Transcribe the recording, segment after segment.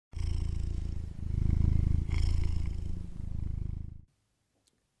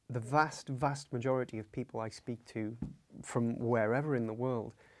the vast, vast majority of people I speak to from wherever in the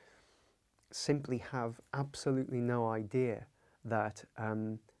world simply have absolutely no idea that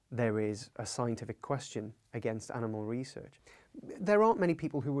there is a scientific question against animal research. There aren't many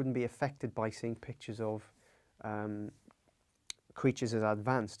people who wouldn't be affected by seeing pictures of creatures as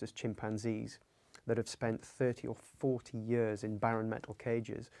advanced as chimpanzees that have spent 30 or 40 years in barren metal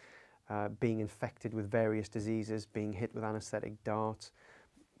cages, being infected with various diseases, being hit with anesthetic darts,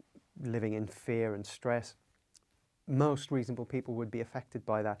 living in fear and stress. Most reasonable people would be affected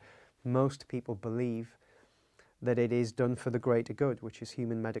by that. Most people believe that it is done for the greater good, which is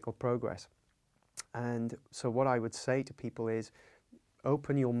human medical progress. And so what I would say to people is,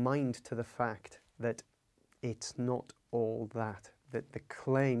 open your mind to the fact that it's not all that the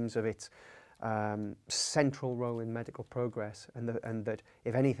claims of its central role in medical progress, and that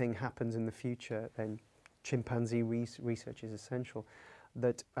if anything happens in the future, then chimpanzee research is essential,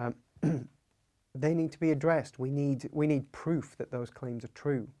 that they need to be addressed. We need proof that those claims are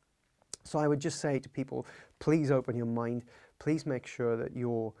true. So I would just say to people, please open your mind. Please make sure that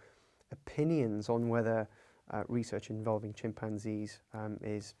your opinions on whether research involving chimpanzees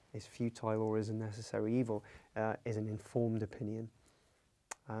is futile or is a necessary evil is an informed opinion.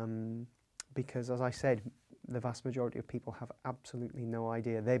 Because, as I said, the vast majority of people have absolutely no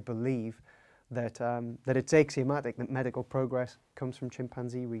idea. They believe that, that it's axiomatic that medical progress comes from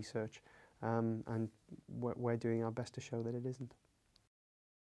chimpanzee research, and we're doing our best to show that it isn't.